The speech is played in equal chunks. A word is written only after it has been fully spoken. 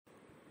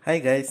Hi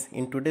guys,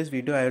 in today's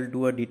video I will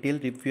do a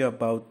detailed review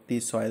about the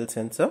soil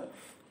sensor.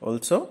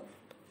 Also,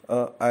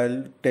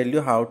 I'll tell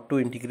you how to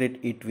integrate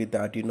it with the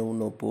Arduino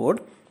Uno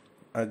board.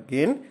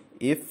 Again,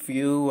 if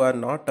you are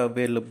not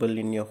available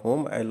in your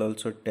home, I'll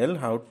also tell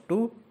how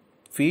to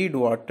feed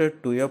water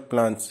to your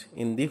plants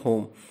in the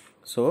home.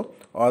 So,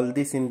 all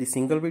this in the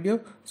single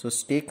video. So,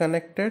 stay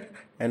connected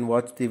and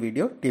watch the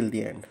video till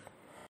the end.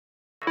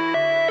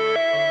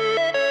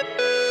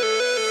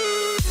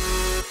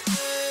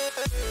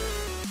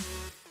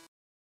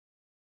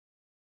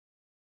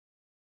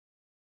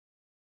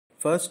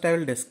 First, I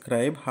will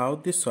describe how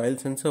the soil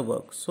sensor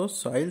works. So,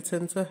 soil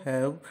sensor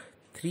have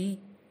three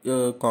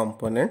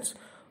components.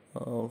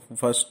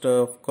 First,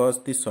 of course,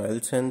 the soil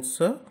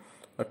sensor,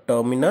 a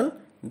terminal,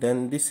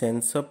 then the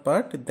sensor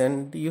part,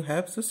 then you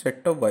have the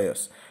set of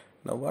wires.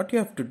 Now, what you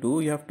have to do,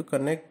 you have to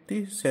connect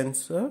the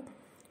sensor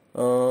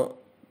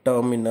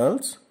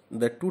terminals,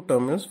 the two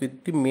terminals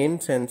with the main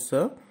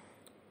sensor.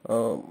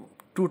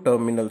 Two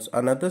terminals.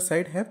 Another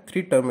side have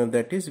three terminals,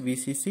 that is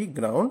VCC,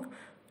 ground,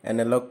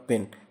 analog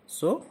pin.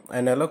 So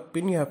analog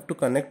pin you have to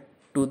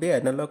connect to the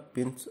analog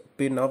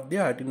pin of the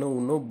Arduino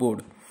Uno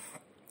board.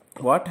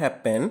 What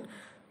happen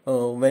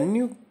when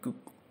you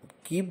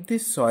keep the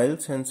soil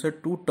sensor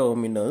two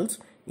terminals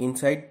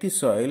inside the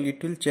soil,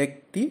 it will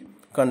check the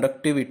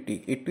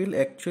conductivity. It will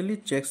actually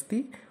check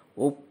the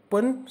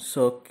open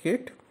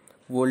circuit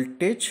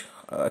voltage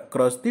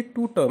across the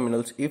two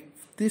terminals. If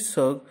this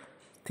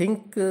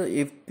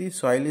if the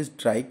soil is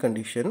dry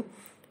condition,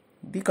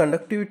 the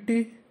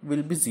conductivity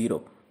will be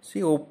 0.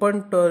 See,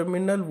 open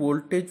terminal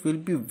voltage will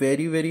be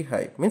very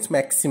high, means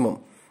maximum.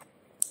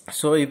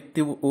 So if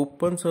the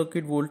open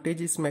circuit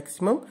voltage is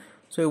maximum,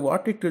 so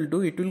what it will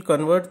do, it will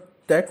convert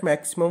that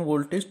maximum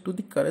voltage to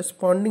the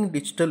corresponding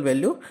digital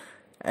value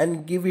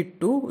and give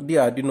it to the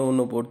Arduino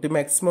Uno board. The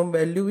maximum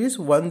value is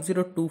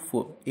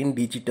 1024 in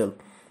digital.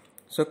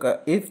 So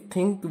if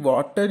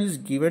water is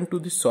given to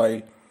the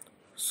soil,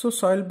 so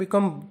soil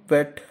become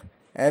wet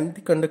and the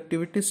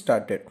conductivity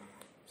started,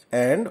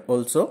 and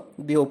also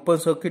the open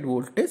circuit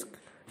voltage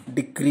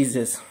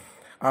decreases.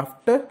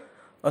 After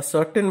a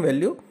certain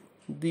value,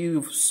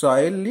 the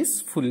soil is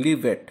fully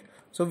wet.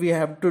 So we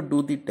have to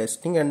do the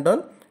testing and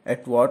done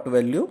at what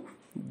value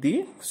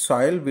the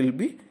soil will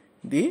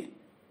be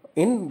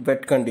in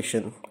wet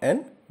condition,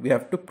 and we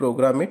have to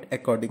program it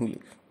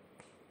accordingly.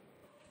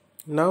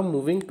 Now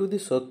moving to the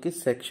circuit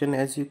section,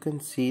 as you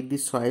can see, the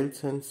soil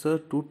sensor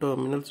two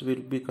terminals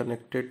will be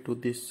connected to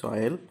the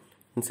soil,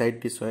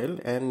 inside the soil,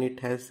 and it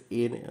has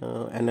an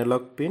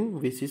analog pin,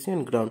 VCC,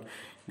 and ground.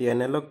 The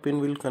analog pin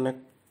will connect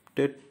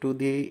it to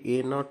the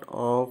A0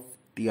 of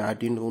the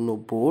Arduino Uno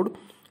board.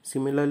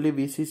 Similarly,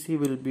 VCC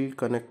will be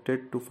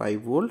connected to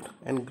 5 volt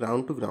and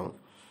ground to ground.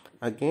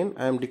 Again,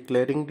 I am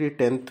declaring the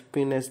 10th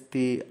pin as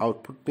the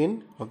output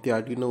pin of the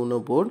Arduino Uno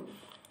board,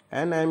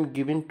 and I am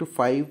giving to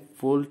 5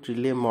 volt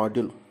relay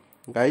module.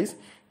 Guys,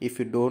 if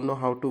you don't know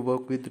how to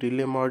work with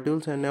relay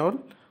modules and all,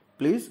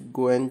 please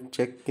go and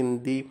check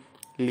in the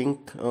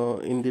link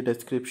in the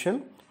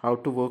description how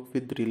to work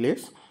with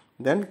relays.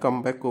 Then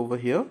come back over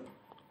here.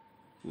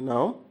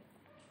 Now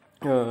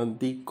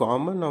the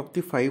common of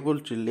the 5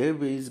 volt relay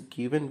is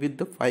given with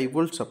the 5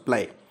 volt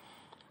supply,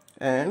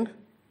 and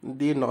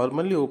the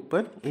normally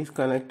open is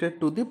connected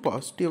to the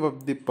positive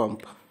of the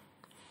pump.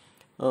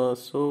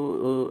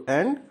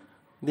 And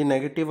the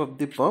negative of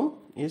the pump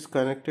is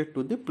connected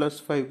to the plus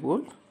 5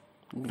 volt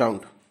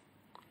ground.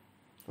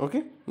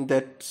 Okay,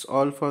 that's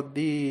all for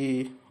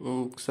the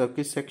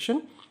circuit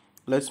section.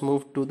 Let's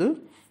move to the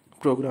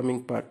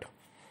programming part.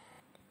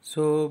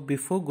 So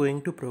before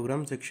going to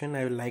program section,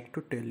 I would like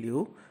to tell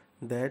you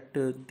that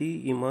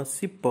the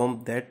immersive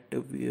pump that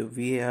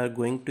we are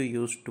going to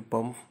use to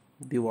pump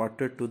the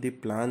water to the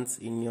plants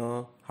in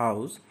your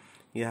house,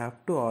 you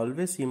have to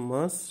always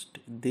immerse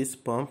this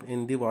pump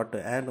in the water.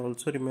 And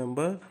also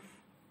remember,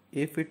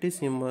 if it is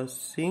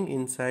immersing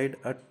inside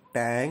a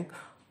tank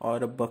or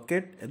a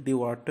bucket, the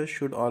water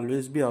should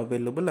always be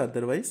available,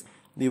 otherwise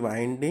the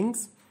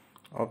windings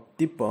of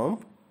the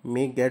pump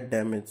may get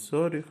damaged.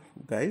 So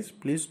guys,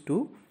 please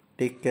do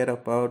take care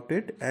about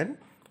it and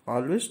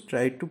always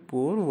try to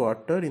pour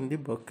water in the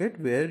bucket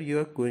where you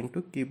are going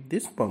to keep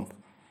this pump.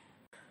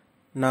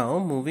 Now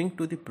moving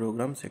to the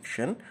program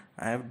section,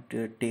 I have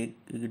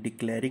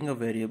declaring a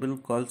variable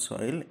called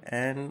soil,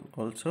 and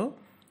also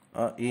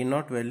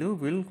A0 value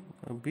will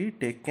be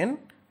taken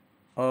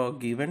or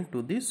given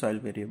to the soil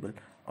variable.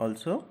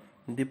 Also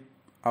the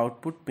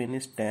output pin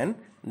is 10,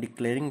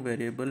 declaring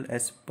variable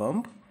as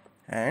pump,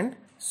 and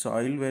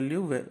soil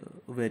value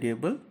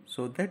variable,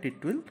 so that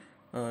it will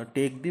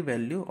take the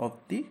value of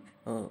the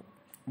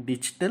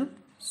digital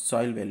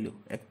soil value.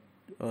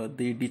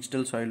 The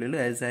digital soil value,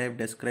 as I have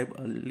described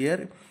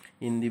earlier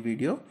in the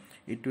video,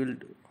 it will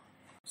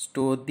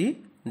store the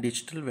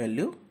digital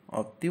value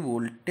of the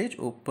voltage,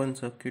 open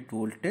circuit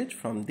voltage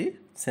from the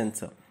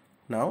sensor.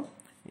 Now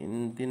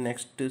in the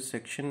next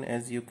section,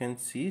 as you can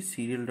see,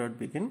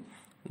 serial.begin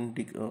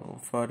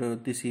for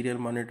the serial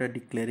monitor,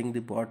 declaring the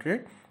baud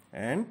rate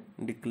and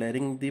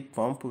declaring the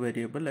pump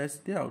variable as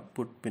the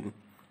output pin.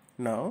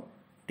 Now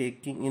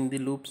taking in the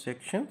loop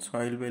section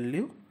soil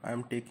value, I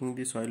am taking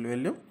the soil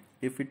value.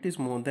 If it is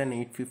more than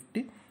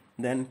 850,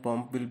 then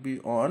pump will be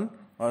on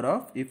or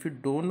off. If you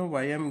don't know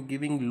why I am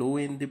giving low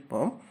in the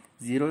pump,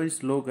 0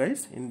 is low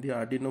guys. In the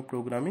Arduino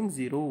programming,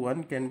 0,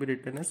 1 can be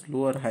written as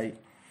low or high.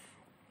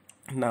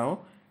 Now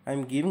I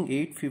am giving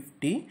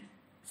 850.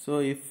 So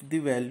if the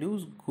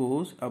values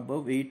goes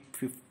above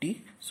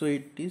 850, so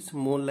it is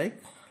more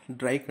like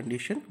dry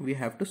condition, we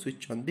have to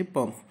switch on the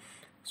pump.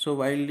 So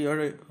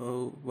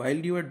while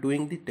you are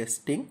doing the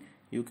testing,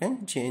 you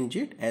can change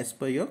it as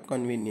per your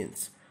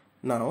convenience.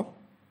 Now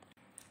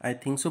I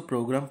think so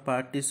program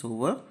part is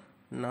over.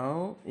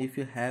 Now if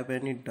you have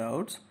any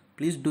doubts,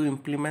 please do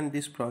implement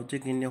this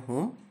project in your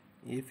home.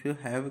 If you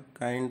have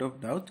kind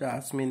of doubts,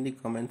 ask me in the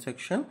comment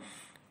section.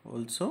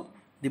 Also,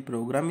 the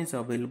program is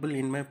available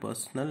in my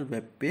personal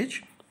web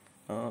page.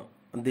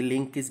 The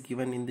link is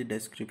given in the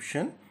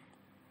description.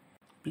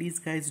 Please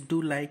guys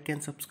do like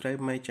and subscribe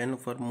my channel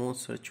for more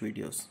such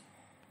videos.